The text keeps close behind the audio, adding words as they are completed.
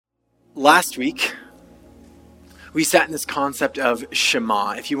Last week, we sat in this concept of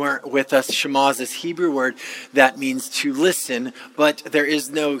Shema. If you weren't with us, Shema is this Hebrew word that means to listen, but there is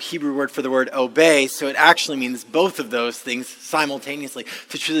no Hebrew word for the word obey, so it actually means both of those things simultaneously.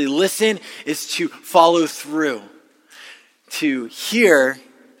 To truly listen is to follow through. To hear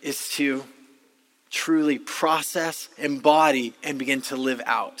is to truly process, embody, and begin to live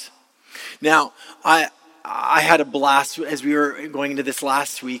out. Now, I had a blast as we were going into this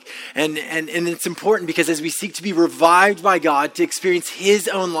last week. And it's important because as we seek to be revived by God, to experience His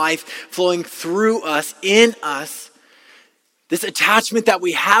own life flowing through us, in us, this attachment that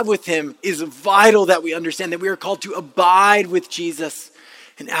we have with Him is vital that we understand that we are called to abide with Jesus.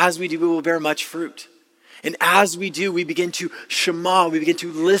 And as we do, we will bear much fruit. And as we do, we begin to Shema, we begin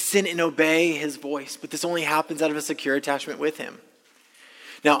to listen and obey His voice. But this only happens out of a secure attachment with Him.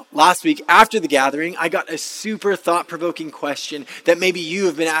 Now, last week after the gathering, I got a super thought-provoking question that maybe you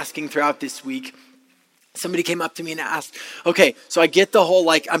have been asking throughout this week. Somebody came up to me and asked, okay, so I get the whole,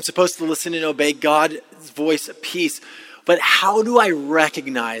 I'm supposed to listen and obey God's voice of peace, but how do I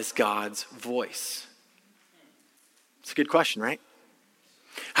recognize God's voice? It's a good question, right?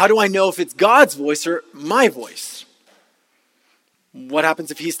 How do I know if it's God's voice or my voice? What happens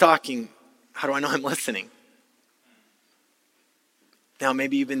if He's talking? How do I know I'm listening? Now,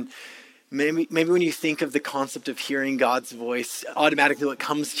 maybe when you think of the concept of hearing God's voice, automatically what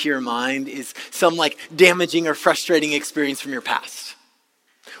comes to your mind is some damaging or frustrating experience from your past.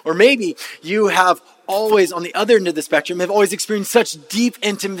 Or maybe you have always, on the other end of the spectrum, have always experienced such deep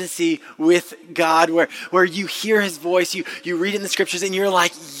intimacy with God where you hear His voice, you read it in the scriptures and you're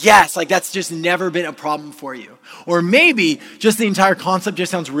like, yes, that's just never been a problem for you. Or maybe just the entire concept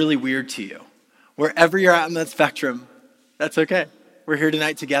just sounds really weird to you. Wherever you're at in that spectrum, that's okay. We're here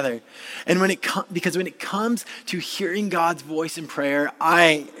tonight together. And when it comes to hearing God's voice in prayer,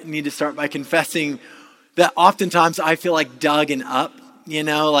 I need to start by confessing that oftentimes I feel like dug and up,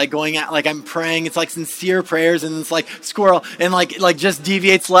 going at, I'm praying. It's sincere prayers and it's squirrel and just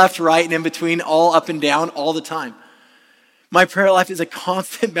deviates left, right, and in between, all up and down all the time. My prayer life is a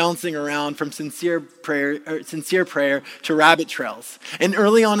constant bouncing around from sincere prayer to rabbit trails. And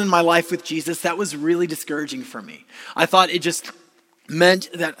early on in my life with Jesus, that was really discouraging for me. I thought it just meant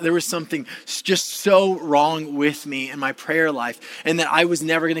that there was something just so wrong with me in my prayer life and that I was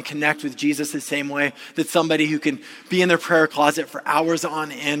never going to connect with Jesus the same way that somebody who can be in their prayer closet for hours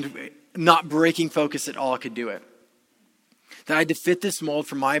on end, not breaking focus at all, could do it. That I had to fit this mold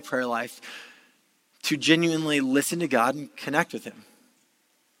for my prayer life to genuinely listen to God and connect with Him.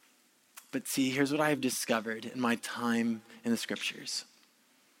 But see, here's what I have discovered in my time in the scriptures.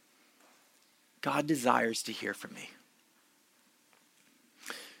 God desires to hear from me.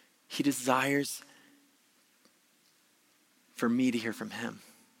 He desires for me to hear from Him.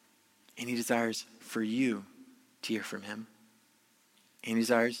 And He desires for you to hear from Him. And He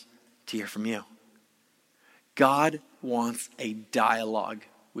desires to hear from you. God wants a dialogue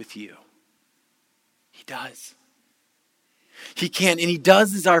with you. He does. He can, and He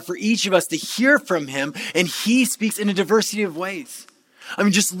does desire for each of us to hear from Him, and He speaks in a diversity of ways.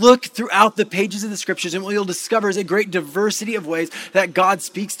 Just look throughout the pages of the scriptures and what you'll discover is a great diversity of ways that God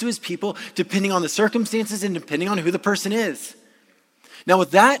speaks to His people depending on the circumstances and depending on who the person is. Now,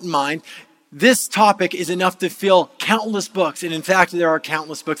 with that in mind, this topic is enough to fill countless books. And in fact, there are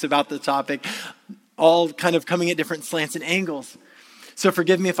countless books about the topic, all kind of coming at different slants and angles. So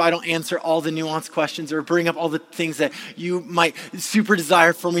forgive me if I don't answer all the nuanced questions or bring up all the things that you might super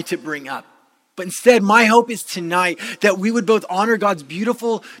desire for me to bring up. But instead, my hope is tonight that we would both honor God's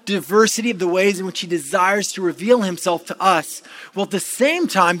beautiful diversity of the ways in which He desires to reveal Himself to us, while at the same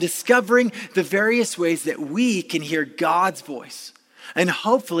time discovering the various ways that we can hear God's voice. And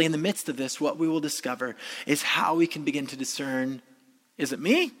hopefully in the midst of this, what we will discover is how we can begin to discern, is it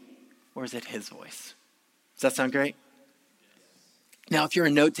me or is it His voice? Does that sound great? Now, if you're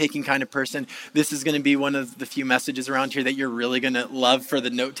a note-taking kind of person, this is going to be one of the few messages around here that you're really going to love for the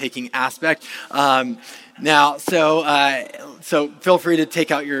note-taking aspect. So feel free to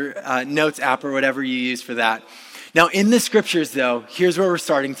take out your notes app or whatever you use for that. Now, in the scriptures, though, here's where we're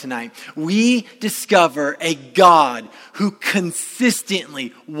starting tonight. We discover a God who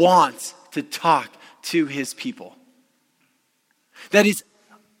consistently wants to talk to His people. That is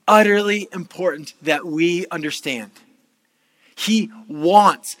utterly important that we understand. He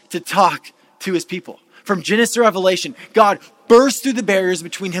wants to talk to His people. From Genesis to Revelation, God burst through the barriers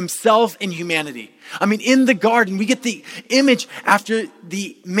between Himself and humanity. In the garden, we get the image after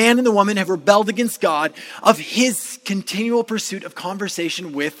the man and the woman have rebelled against God of His continual pursuit of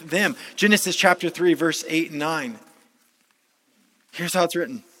conversation with them. Genesis chapter 3, verse 8 and 9. Here's how it's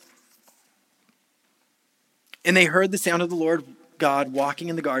written. And they heard the sound of the Lord God walking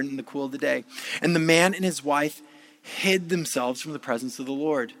in the garden in the cool of the day. And the man and his wife hid themselves from the presence of the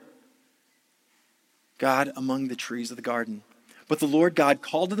Lord God among the trees of the garden. But the Lord God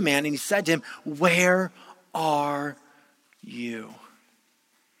called to the man and he said to him, "Where are you?"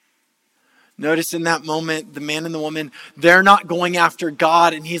 Notice in that moment, the man and the woman, they're not going after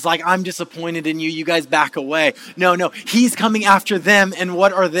God. And he's like, "I'm disappointed in you. You guys back away." No, he's coming after them. And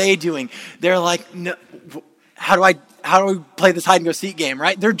what are they doing? They're like, "No, how do we play this hide and go seek game?"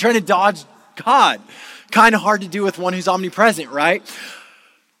 Right? They're trying to dodge God. Kind of hard to do with one who's omnipresent, right?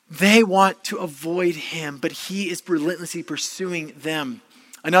 They want to avoid him, but he is relentlessly pursuing them.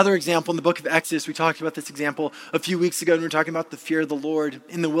 Another example in the book of Exodus, we talked about this example a few weeks ago when we were talking about the fear of the Lord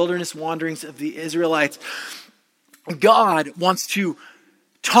in the wilderness wanderings of the Israelites. God wants to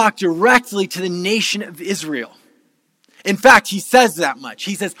talk directly to the nation of Israel. In fact, he says that much.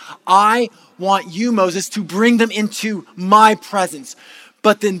 He says, "I want you, Moses, to bring them into my presence."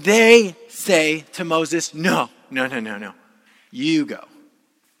 But then they say to Moses, no. You go.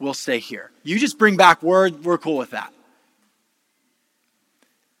 We'll stay here. You just bring back word. We're cool with that.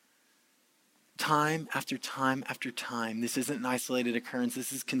 Time after time after time. This isn't an isolated occurrence.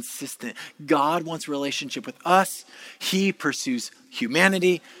 This is consistent. God wants a relationship with us. He pursues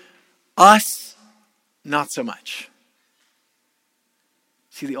humanity. Us, not so much.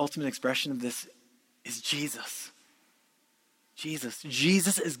 See, the ultimate expression of this is Jesus.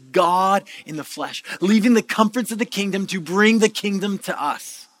 Jesus is God in the flesh, leaving the comforts of the kingdom to bring the kingdom to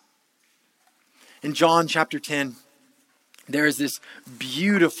us. In John chapter 10, there is this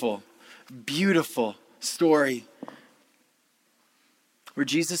beautiful story where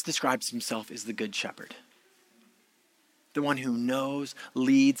Jesus describes himself as the good shepherd, the one who knows,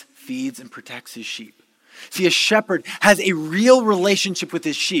 leads, feeds, and protects his sheep. See, a shepherd has a real relationship with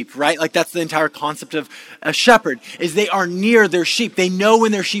his sheep, right? Like that's the entire concept of a shepherd, is they are near their sheep. They know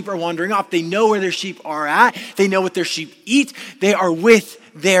when their sheep are wandering off. They know where their sheep are at. They know what their sheep eat. They are with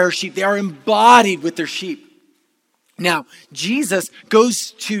their sheep. They are embodied with their sheep. Now, Jesus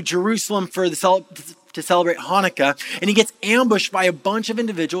goes to Jerusalem to celebrate Hanukkah, and he gets ambushed by a bunch of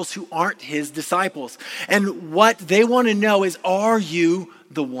individuals who aren't his disciples. And what they want to know is, are you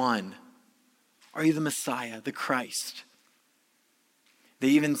the one? Are you the Messiah, the Christ? They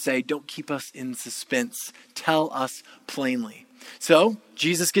even say, "Don't keep us in suspense. Tell us plainly." So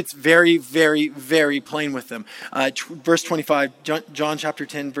Jesus gets very, very, very plain with them. Verse 25, John chapter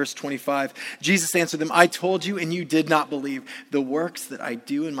 10, verse 25. Jesus answered them, "I told you and you did not believe. The works that I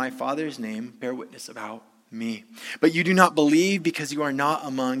do in my Father's name bear witness about me. But you do not believe because you are not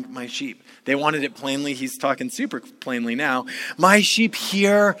among my sheep." They wanted it plainly. He's talking super plainly now. "My sheep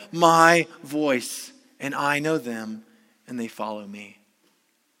hear my voice, and I know them, and they follow me."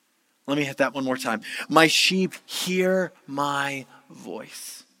 Let me hit that one more time. "My sheep hear my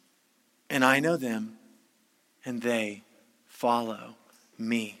voice, and I know them, and they follow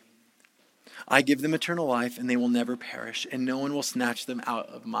me. I give them eternal life, and they will never perish, and no one will snatch them out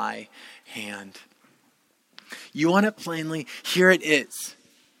of my hand." You want it plainly? Here it is.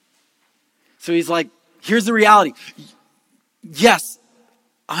 So he's like, here's the reality. Yes,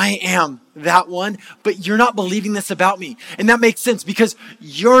 I am that one, but you're not believing this about me. And that makes sense because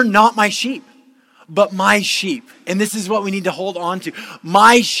you're not my sheep, but my sheep. And this is what we need to hold on to.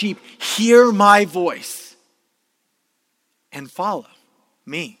 My sheep hear my voice and follow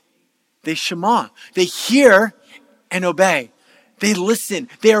me. They shema. They hear and obey. They listen.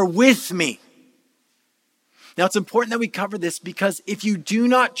 They are with me. Now, it's important that we cover this because if you do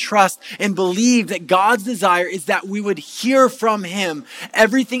not trust and believe that God's desire is that we would hear from him,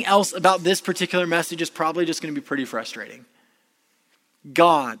 everything else about this particular message is probably just going to be pretty frustrating.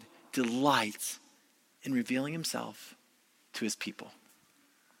 God delights in revealing himself to his people.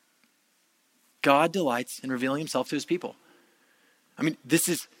 God delights in revealing himself to his people. I mean, this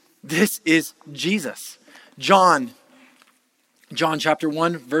is Jesus. John chapter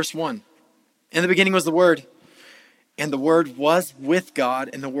 1, verse 1. "In the beginning was the Word, and the Word was with God,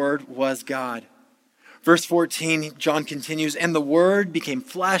 and the Word was God." Verse 14, John continues, "And the Word became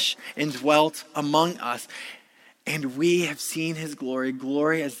flesh and dwelt among us. And we have seen his glory,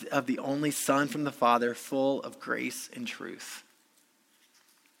 glory as of the only Son from the Father, full of grace and truth."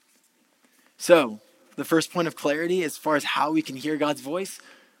 So, the first point of clarity as far as how we can hear God's voice,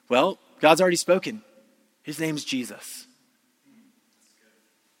 well, God's already spoken. His name's Jesus.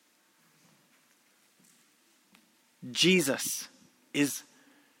 Jesus is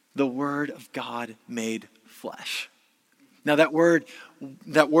the Word of God made flesh. Now that word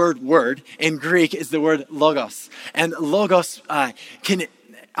in Greek is the word logos. And logos can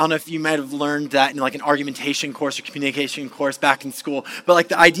I don't know if you might have learned that in like an argumentation course or communication course back in school, but like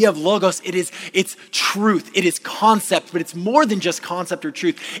the idea of logos, it's truth, it is concept, but it's more than just concept or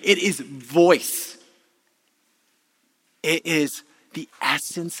truth. It is voice. It is the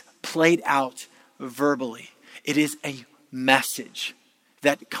essence played out verbally. It is a message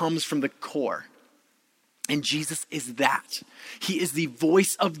that comes from the core. And Jesus is that. He is the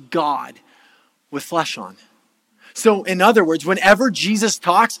voice of God with flesh on. So in other words, whenever Jesus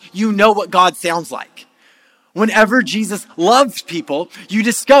talks, you know what God sounds like. Whenever Jesus loves people, you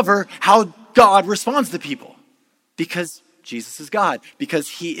discover how God responds to people. Because Jesus is God. Because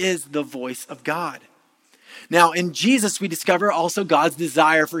he is the voice of God. Now, in Jesus, we discover also God's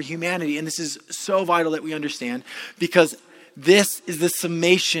desire for humanity. And this is so vital that we understand, because this is the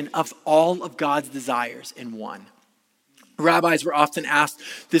summation of all of God's desires in one. Rabbis were often asked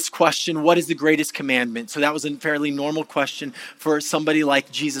this question, what is the greatest commandment? So that was a fairly normal question for somebody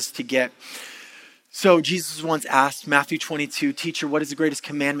like Jesus to get. So Jesus was once asked, Matthew 22, teacher, what is the greatest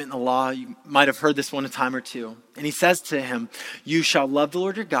commandment in the law? You might have heard this one a time or two. And he says to him, you shall love the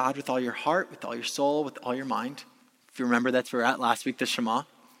Lord your God with all your heart, with all your soul, with all your mind. If you remember, that's where we're at last week, the Shema.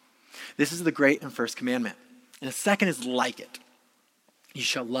 This is the great and first commandment. And the second is like it. You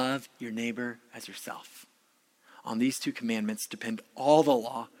shall love your neighbor as yourself. On these two commandments depend all the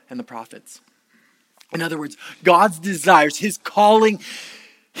law and the prophets. In other words, God's desires, his calling,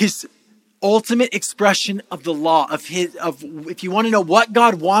 his ultimate expression of the law, of if you want to know what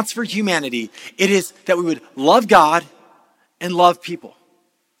God wants for humanity, it is that we would love God and love people.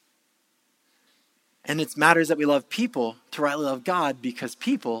 And it matters that we love people to rightly love God, because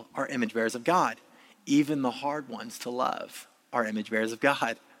people are image bearers of God. Even the hard ones to love are image bearers of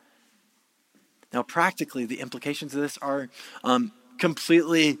God. Now, practically, the implications of this are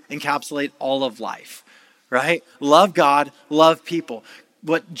completely encapsulate all of life, right? Love God, love people.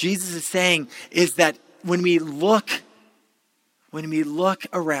 What Jesus is saying is that when we look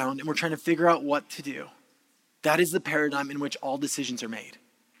around and we're trying to figure out what to do, that is the paradigm in which all decisions are made.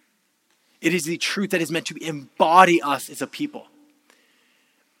 It is the truth that is meant to embody us as a people.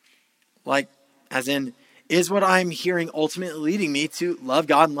 Like, as in, is what I'm hearing ultimately leading me to love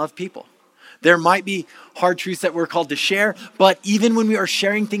God and love people? There might be hard truths that we're called to share, but even when we are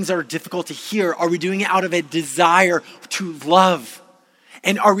sharing things that are difficult to hear, are we doing it out of a desire to love?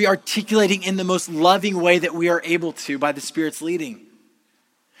 And are we articulating in the most loving way that we are able to by the Spirit's leading?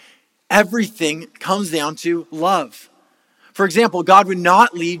 Everything comes down to love. For example, God would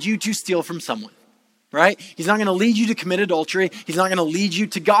not lead you to steal from someone, right? He's not going to lead you to commit adultery. He's not going to lead you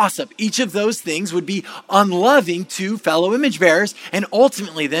to gossip. Each of those things would be unloving to fellow image bearers and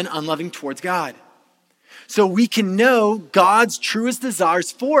ultimately then unloving towards God. So we can know God's truest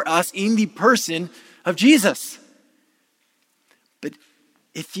desires for us in the person of Jesus. But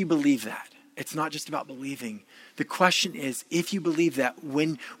if you believe that, it's not just about believing. The question is, if you believe that,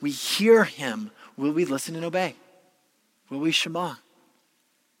 when we hear him, will we listen and obey? Will we shema?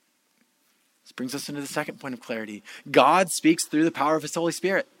 This brings us into the second point of clarity. God speaks through the power of his Holy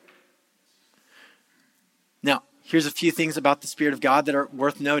Spirit. Now, here's a few things about the Spirit of God that are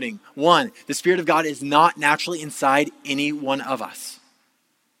worth noting. One, the Spirit of God is not naturally inside any one of us.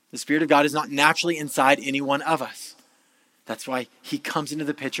 The Spirit of God is not naturally inside any one of us. That's why he comes into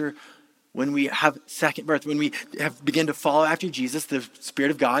the picture when we have second birth. When we have begin to follow after Jesus, the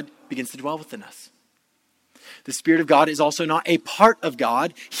Spirit of God begins to dwell within us. The Spirit of God is also not a part of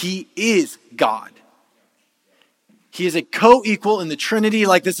God. He is God. He is a co-equal in the Trinity.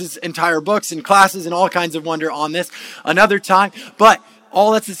 Like, this is entire books and classes and all kinds of wonder on this another time. But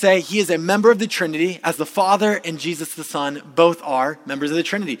all that's to say, he is a member of the Trinity, as the Father and Jesus the Son both are members of the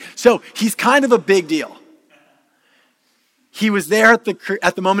Trinity. So he's kind of a big deal. He was there at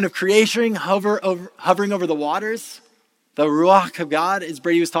the moment of creation, hovering over the waters. The Ruach of God, as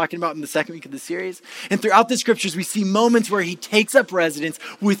Brady was talking about in the second week of the series. And throughout the scriptures, we see moments where he takes up residence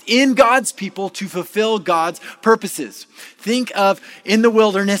within God's people to fulfill God's purposes. Think of, in the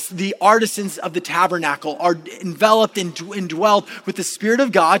wilderness, the artisans of the tabernacle are enveloped and indwelled with the Spirit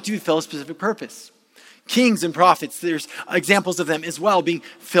of God to fulfill a specific purpose. Kings and prophets, there's examples of them as well, being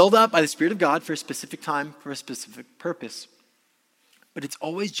filled up by the Spirit of God for a specific time, for a specific purpose. But it's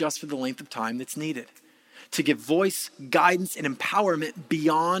always just for the length of time that's needed to give voice, guidance, and empowerment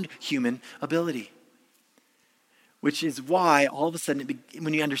beyond human ability. Which is why all of a sudden,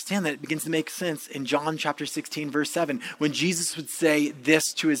 when you understand that, it begins to make sense in John chapter 16, verse 7, when Jesus would say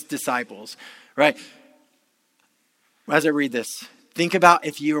this to his disciples, right? As I read this, think about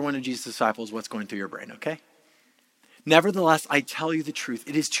if you were one of Jesus' disciples, what's going through your brain, okay? Nevertheless, I tell you the truth.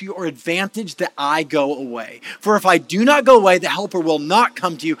 It is to your advantage that I go away. For if I do not go away, the Helper will not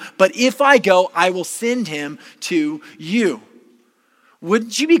come to you. But if I go, I will send him to you.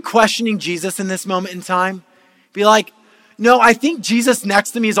 Wouldn't you be questioning Jesus in this moment in time? Be like, no, I think Jesus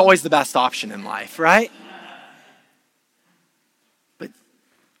next to me is always the best option in life, right? But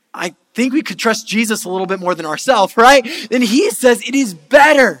I think we could trust Jesus a little bit more than ourselves, right? Then he says, it is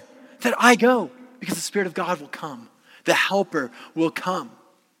better that I go because the Spirit of God will come. The Helper will come.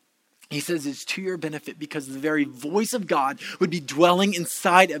 He says it's to your benefit because the very voice of God would be dwelling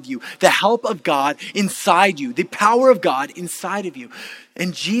inside of you. The help of God inside you. The power of God inside of you.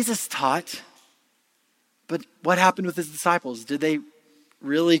 And Jesus taught, but what happened with his disciples? Did they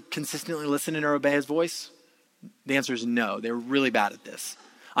really consistently listen and obey his voice? The answer is no. They were really bad at this.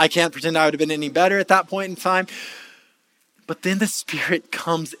 I can't pretend I would have been any better at that point in time. But then the Spirit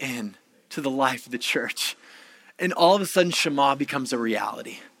comes in to the life of the church. And all of a sudden, Shema becomes a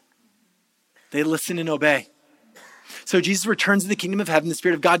reality. They listen and obey. So Jesus returns to the kingdom of heaven. The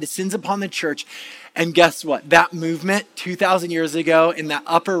Spirit of God descends upon the church. And guess what? That movement 2,000 years ago in that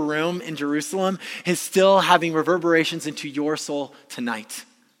upper room in Jerusalem is still having reverberations into your soul tonight.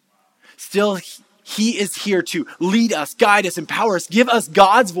 Still, he is here to lead us, guide us, empower us, give us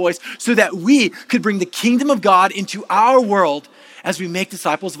God's voice so that we could bring the kingdom of God into our world as we make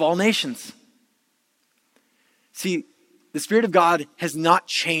disciples of all nations. See, the Spirit of God has not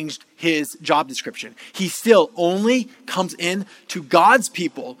changed his job description. He still only comes in to God's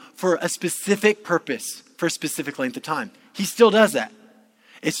people for a specific purpose, for a specific length of time. He still does that.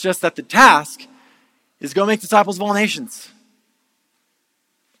 It's just that the task is go make disciples of all nations.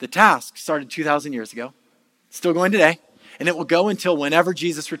 The task started 2,000 years ago, still going today, and it will go until whenever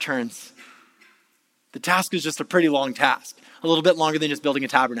Jesus returns. The task is just a pretty long task, a little bit longer than just building a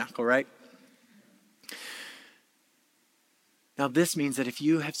tabernacle, right? Now, this means that if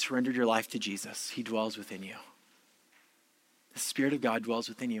you have surrendered your life to Jesus, he dwells within you. The Spirit of God dwells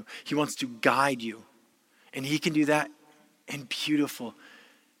within you. He wants to guide you. And he can do that in beautiful,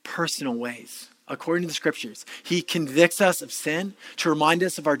 personal ways. According to the scriptures, he convicts us of sin to remind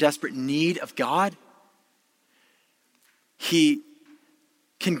us of our desperate need of God. He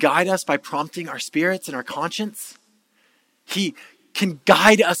can guide us by prompting our spirits and our conscience. He can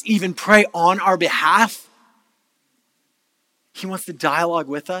guide us, even pray on our behalf. He wants to dialogue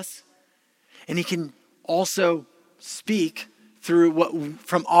with us. And he can also speak through what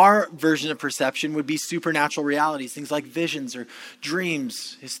from our version of perception would be supernatural realities. Things like visions or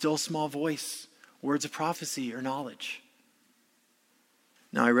dreams, his still small voice, words of prophecy or knowledge.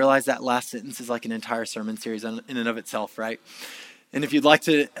 Now I realize that last sentence is like an entire sermon series in and of itself, right? And if you'd like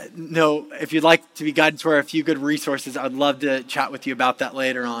to know, if you'd like to be guided toward a few good resources, I'd love to chat with you about that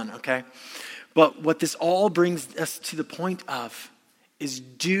later on, okay? But what this all brings us to the point of is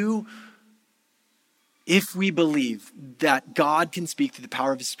if we believe that God can speak through the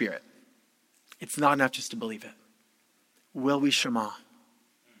power of his Spirit, it's not enough just to believe it. Will we shema?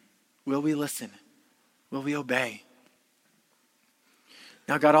 Will we listen? Will we obey?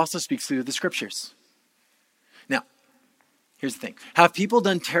 Now, God also speaks through the scriptures. Now, here's the thing. Have people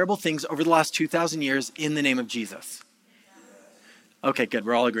done terrible things over the last 2,000 years in the name of Jesus? Okay, good.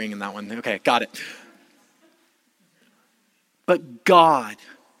 We're all agreeing on that one. Okay, got it. But God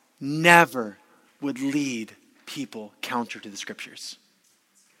never would lead people counter to the scriptures.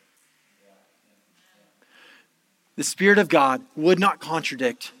 The Spirit of God would not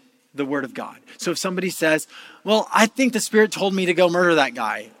contradict the Word of God. So if somebody says, well, I think the Spirit told me to go murder that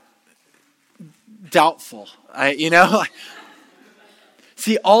guy. Doubtful.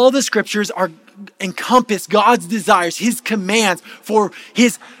 See, all the scriptures encompass God's desires, his commands for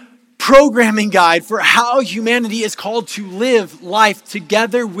his programming guide for how humanity is called to live life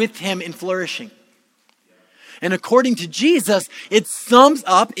together with him in flourishing. And according to Jesus, it sums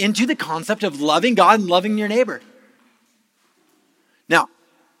up into the concept of loving God and loving your neighbor. Now,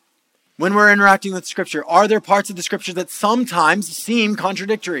 when we're interacting with scripture, are there parts of the scripture that sometimes seem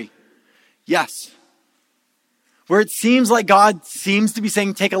contradictory? Yes. Where it seems like God seems to be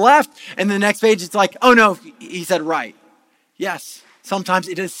saying, take a left, and the next page it's like, oh no, he said right. Yes, sometimes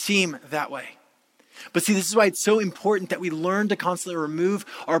it does seem that way. But see, this is why it's so important that we learn to constantly remove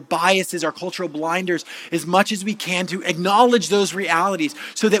our biases, our cultural blinders, as much as we can to acknowledge those realities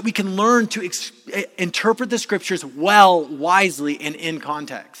so that we can learn to interpret the scriptures well, wisely, and in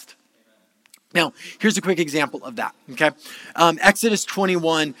context. Now, here's a quick example of that, okay? Exodus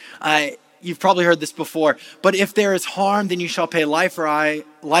 21, you've probably heard this before, but if there is harm, then you shall pay life for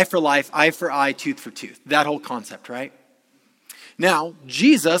life, eye for eye, tooth for tooth. That whole concept, right? Now,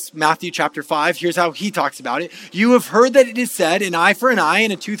 Jesus, Matthew chapter 5, here's how he talks about it. You have heard that it is said, an eye for an eye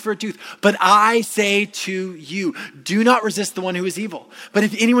and a tooth for a tooth. But I say to you, do not resist the one who is evil. But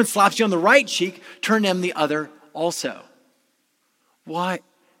if anyone slaps you on the right cheek, turn him the other also. What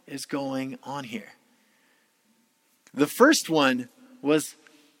is going on here? The first one was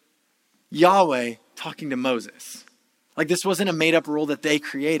Yahweh talking to Moses. Like this wasn't a made-up rule that they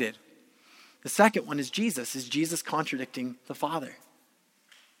created. The second one is Jesus contradicting the Father.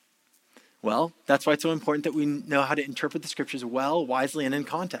 Well, that's why it's so important that we know how to interpret the scriptures well, wisely, and in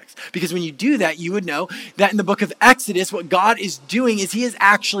context. Because when you do that, you would know that in the book of Exodus, what God is doing is he is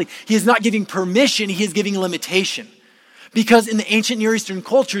not giving permission, he is giving limitation. Because in the ancient Near Eastern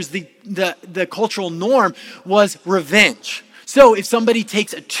cultures, the cultural norm was revenge. So if somebody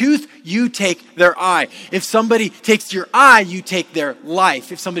takes a tooth, you take their eye. If somebody takes your eye, you take their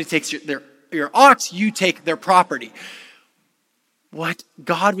life. If somebody takes your ox, you take their property. What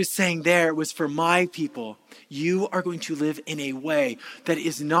God was saying there was, for my people, you are going to live in a way that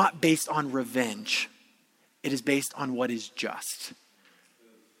is not based on revenge. It is based on what is just.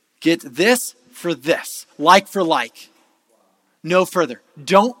 Get this for this, like for like. No further.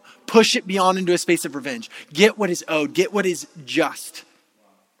 Don't push it beyond into a space of revenge. Get what is owed. Get what is just.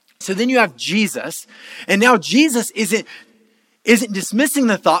 So then you have Jesus, and now Jesus isn't dismissing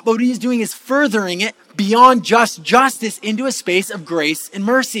the thought, but what he's doing is furthering it beyond just justice into a space of grace and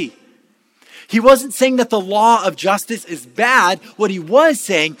mercy. He wasn't saying that the law of justice is bad. What he was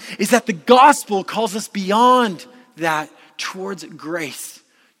saying is that the gospel calls us beyond that towards grace,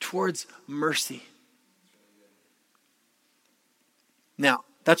 towards mercy. Now,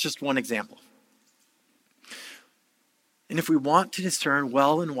 that's just one example. And if we want to discern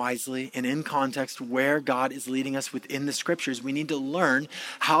well and wisely and in context where God is leading us within the scriptures, we need to learn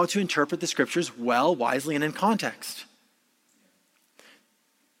how to interpret the scriptures well, wisely, and in context.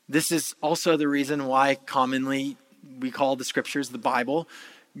 This is also the reason why commonly we call the scriptures, the Bible,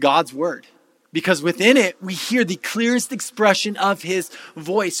 God's word. Because within it, we hear the clearest expression of his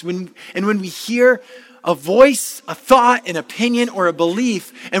voice. When we hear a voice, a thought, an opinion, or a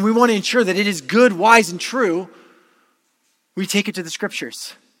belief, and we want to ensure that it is good, wise, and true, we take it to the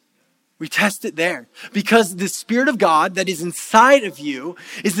scriptures. We test it there. Because the Spirit of God that is inside of you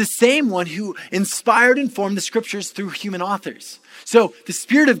is the same one who inspired and formed the scriptures through human authors. So the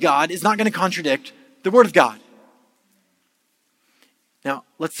Spirit of God is not going to contradict the Word of God. Now,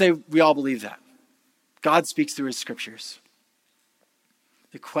 let's say we all believe that. God speaks through his scriptures.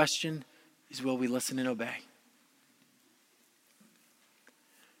 The question is, will we listen and obey?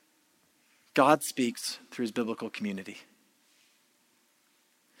 God speaks through his biblical community.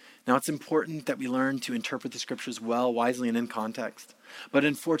 Now, it's important that we learn to interpret the scriptures well, wisely, and in context. But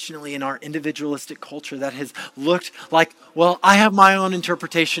unfortunately, in our individualistic culture, that has looked like, well, I have my own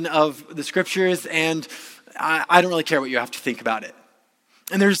interpretation of the scriptures, and I don't really care what you have to think about it.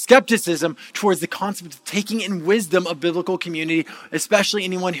 And there's skepticism towards the concept of taking in wisdom of biblical community, especially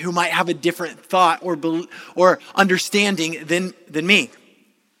anyone who might have a different thought or understanding than me.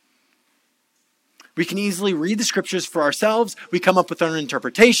 We can easily read the scriptures for ourselves. We come up with our own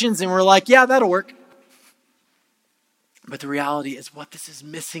interpretations and we're like, yeah, that'll work. But the reality is what this is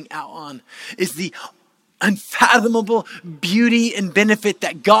missing out on is the unfathomable beauty and benefit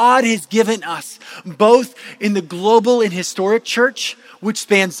that God has given us, both in the global and historic church, which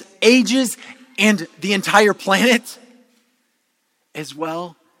spans ages and the entire planet, as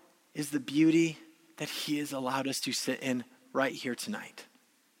well as the beauty that he has allowed us to sit in right here tonight.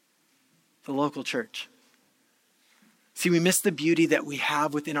 The local church. See, we miss the beauty that we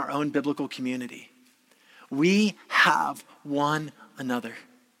have within our own biblical community. We have one another.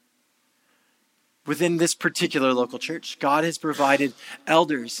 Within this particular local church, God has provided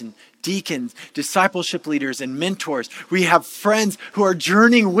elders and deacons, discipleship leaders, and mentors. We have friends who are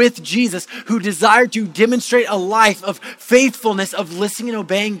journeying with Jesus, who desire to demonstrate a life of faithfulness, of listening and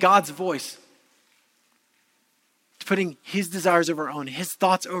obeying God's voice. Putting his desires over our own, his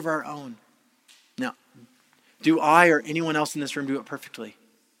thoughts over our own. Now, do I or anyone else in this room do it perfectly?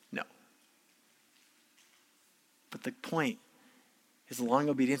 No. But the point is long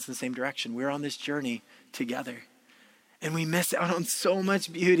obedience in the same direction. We're on this journey together. And we miss out on so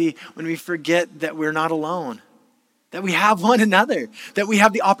much beauty when we forget that we're not alone. That we have one another. That we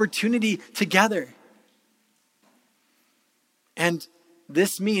have the opportunity together. And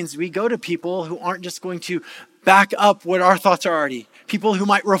this means we go to people who aren't just going to back up what our thoughts are already. People who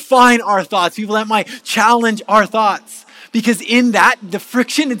might refine our thoughts. People that might challenge our thoughts. Because in that, the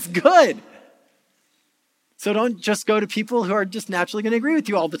friction is good. So don't just go to people who are just naturally going to agree with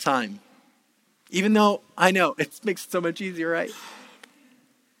you all the time. Even though I know it makes it so much easier, right?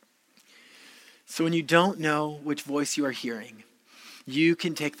 So when you don't know which voice you are hearing, you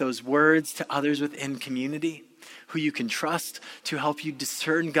can take those words to others within community who you can trust to help you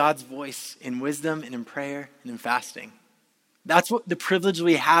discern God's voice in wisdom and in prayer and in fasting. That's what the privilege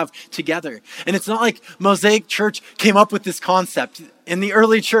we have together. And it's not like Mosaic Church came up with this concept. In the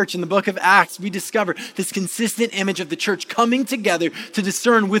early church, in the book of Acts, we discover this consistent image of the church coming together to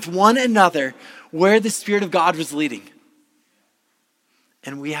discern with one another where the Spirit of God was leading.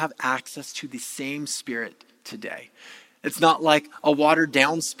 And we have access to the same Spirit today. It's not like a watered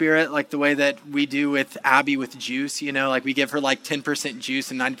down spirit like the way that we do with Abby with juice, like we give her like 10% juice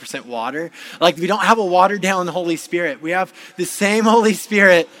and 90% water. Like we don't have a watered down Holy Spirit. We have the same Holy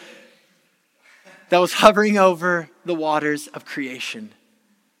Spirit that was hovering over the waters of creation.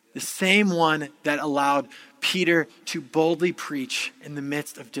 The same one that allowed Peter to boldly preach in the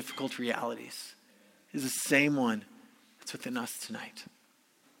midst of difficult realities is the same one that's within us tonight.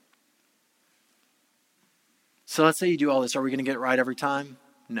 So let's say you do all this. Are we going to get it right every time?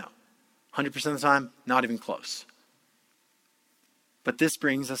 No. 100% of the time, not even close. But this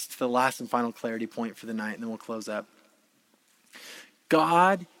brings us to the last and final clarity point for the night, and then we'll close up.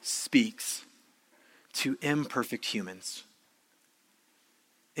 God speaks to imperfect humans.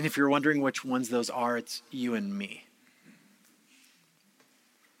 And if you're wondering which ones those are, it's you and me.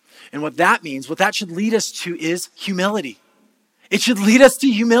 And what that means, what that should lead us to is humility. It should lead us to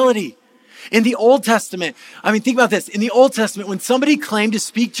humility. In the Old Testament, think about this. In the Old Testament, when somebody claimed to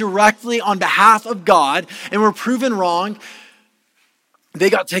speak directly on behalf of God and were proven wrong, they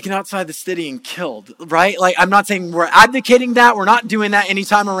got taken outside the city and killed, right? Like, I'm not saying we're advocating that. We're not doing that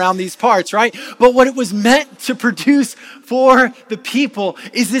anytime around these parts, right? But what it was meant to produce for the people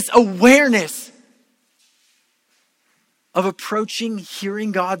is this awareness of approaching,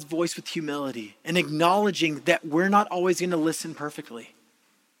 hearing God's voice with humility and acknowledging that we're not always going to listen perfectly.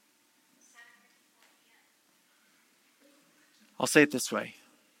 I'll say it this way.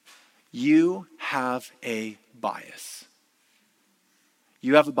 You have a bias.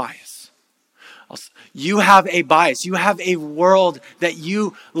 You have a bias. You have a bias. You have a world that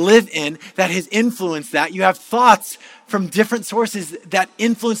you live in that has influenced that. You have thoughts from different sources that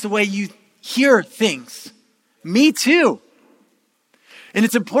influence the way you hear things. Me too. And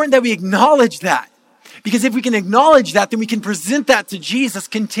it's important that we acknowledge that. Because if we can acknowledge that, then we can present that to Jesus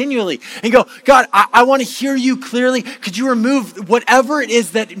continually and go, God, I want to hear you clearly. Could you remove whatever it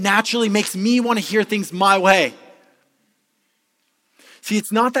is that naturally makes me want to hear things my way? See,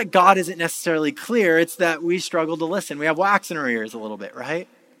 it's not that God isn't necessarily clear. It's that we struggle to listen. We have wax in our ears a little bit, right?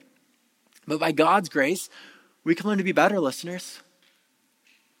 But by God's grace, we can learn to be better listeners.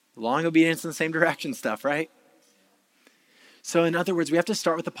 Long obedience in the same direction stuff, right? So in other words, we have to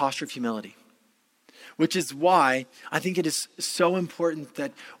start with the posture of humility. Which is why I think it is so important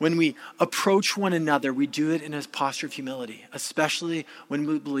that when we approach one another, we do it in a posture of humility, especially when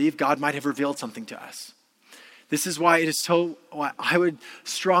we believe God might have revealed something to us. This is why I would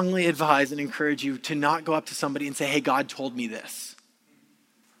strongly advise and encourage you to not go up to somebody and say, hey, God told me this.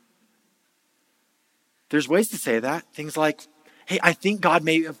 There's ways to say that. Things like, hey, I think God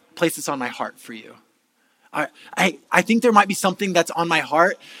may have placed this on my heart for you. I think there might be something that's on my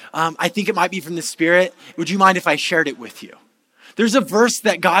heart. I think it might be from the Spirit. Would you mind if I shared it with you? There's a verse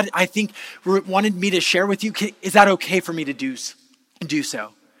that God, I think, wanted me to share with you. Is that okay for me to do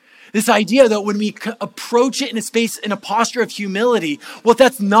so? This idea that when we approach it in a space, in a posture of humility, what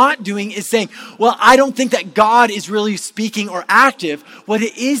that's not doing is saying, well, I don't think that God is really speaking or active. What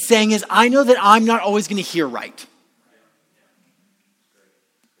it is saying is, I know that I'm not always going to hear right.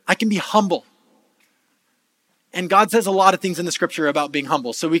 I can be humble. And God says a lot of things in the scripture about being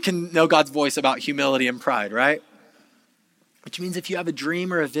humble. So we can know God's voice about humility and pride, right? Which means if you have a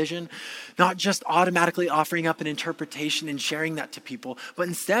dream or a vision, not just automatically offering up an interpretation and sharing that to people, but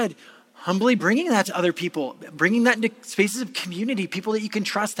instead humbly bringing that to other people, bringing that into spaces of community, people that you can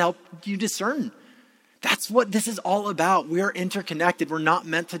trust to help you discern. That's what this is all about. We are interconnected. We're not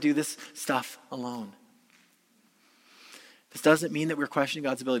meant to do this stuff alone. This doesn't mean that we're questioning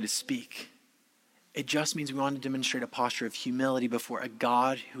God's ability to speak. It just means we want to demonstrate a posture of humility before a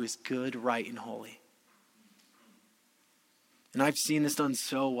God who is good, right, and holy. And I've seen this done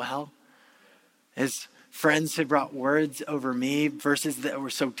so well. As friends have brought words over me, verses that were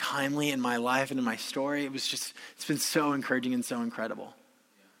so timely in my life and in my story, it's been so encouraging and so incredible.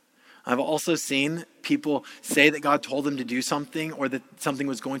 I've also seen people say that God told them to do something or that something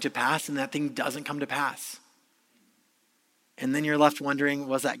was going to pass and that thing doesn't come to pass. And then you're left wondering,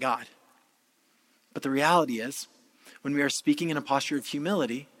 was that God? But the reality is, when we are speaking in a posture of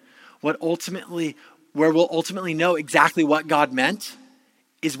humility, where we'll ultimately know exactly what God meant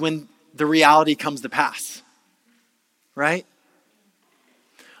is when the reality comes to pass. Right?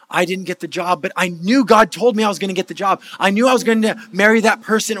 I didn't get the job, but I knew God told me I was going to get the job. I knew I was going to marry that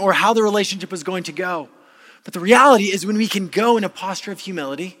person or how the relationship was going to go. But the reality is when we can go in a posture of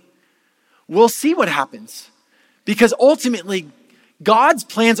humility, we'll see what happens. Because ultimately, God's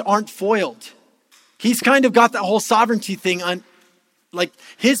plans aren't foiled. He's kind of got that whole sovereignty thing on, like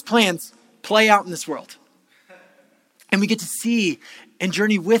his plans play out in this world. And we get to see and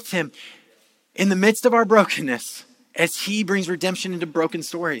journey with him in the midst of our brokenness as he brings redemption into broken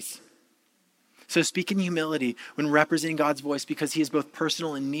stories. So speak in humility when representing God's voice because he is both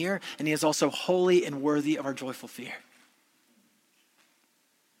personal and near, and he is also holy and worthy of our joyful fear.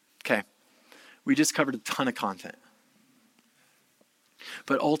 Okay, we just covered a ton of content.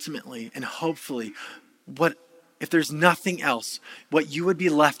 But ultimately and hopefully, if there's nothing else, what you would be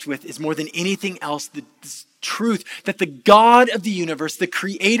left with is more than anything else, the truth that the God of the universe, the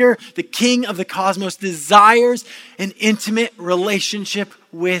creator, the king of the cosmos, desires an intimate relationship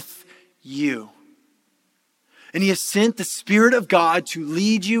with you. And he has sent the Spirit of God to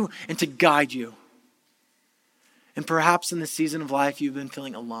lead you and to guide you. And perhaps in this season of life, you've been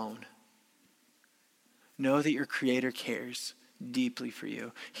feeling alone. Know that your Creator cares deeply for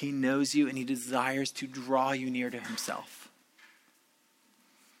you. He knows you and he desires to draw you near to himself.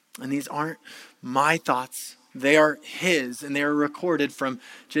 And these aren't my thoughts. They are his, and they are recorded from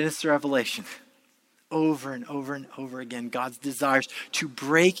Genesis to Revelation. Over and over and over again, God's desires to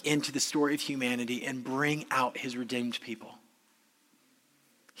break into the story of humanity and bring out his redeemed people.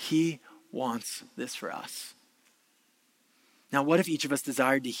 He wants this for us. Now, what if each of us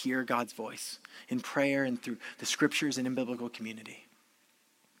desired to hear God's voice in prayer and through the scriptures and in biblical community?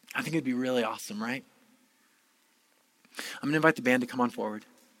 I think it'd be really awesome, right? I'm going to invite the band to come on forward.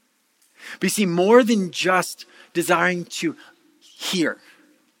 But you see, more than just desiring to hear,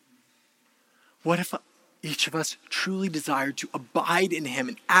 what if each of us truly desired to abide in him?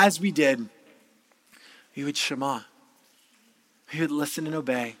 And as we did, we would shema. We would listen and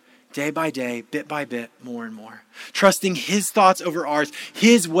obey day by day, bit by bit, more and more. Trusting his thoughts over ours,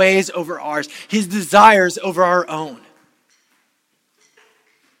 his ways over ours, his desires over our own.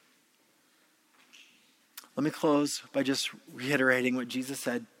 Let me close by just reiterating what Jesus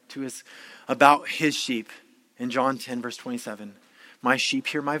said to us about his sheep in John 10, verse 27. My sheep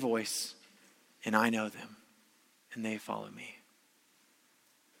hear my voice, and I know them, and they follow me.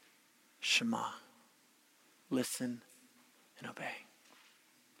 Shema. Listen and obey.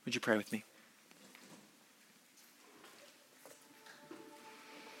 Would you pray with me?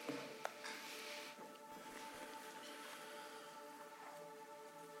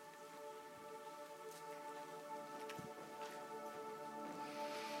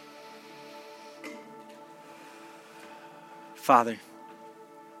 Father,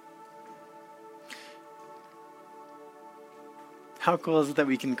 how cool is it that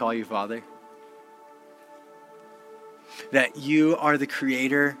we can call you Father? That you are the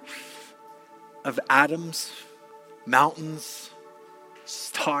creator of atoms, mountains,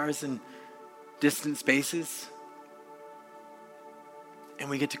 stars, and distant spaces. And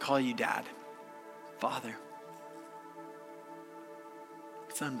we get to call you Dad, Father.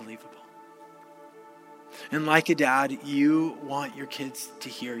 It's unbelievable. And like a dad, you want your kids to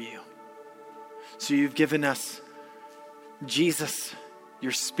hear you. So you've given us Jesus,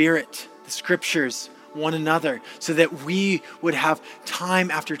 your Spirit, the scriptures, one another, so that we would have time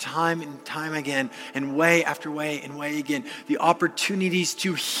after time and time again, and way after way and way again, the opportunities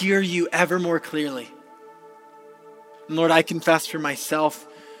to hear you ever more clearly. And Lord, I confess for myself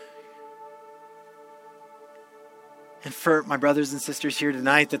and for my brothers and sisters here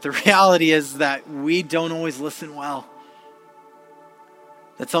tonight that the reality is that we don't always listen well.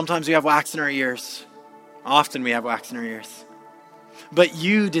 That sometimes we have wax in our ears. Often we have wax in our ears. But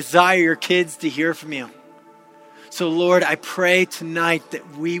you desire your kids to hear from you. So Lord, I pray tonight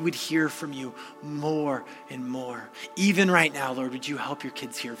that we would hear from you more and more. Even right now, Lord, would you help your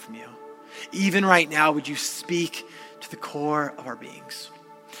kids hear from you? Even right now, would you speak to the core of our beings?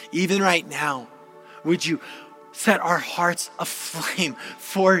 Even right now, would you set our hearts aflame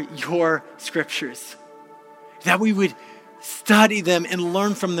for your scriptures? That we would study them and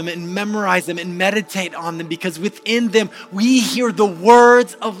learn from them and memorize them and meditate on them, because within them we hear the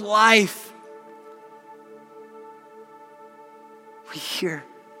words of life. We hear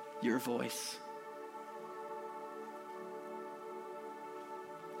your voice.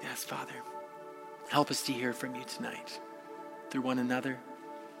 Yes, Father, help us to hear from you tonight through one another,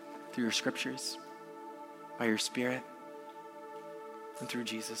 through your scriptures, by your Spirit. and through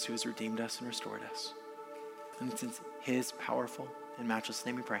Jesus, who has redeemed us and restored us. And it's in his powerful and matchless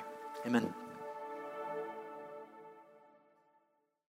name we pray. Amen.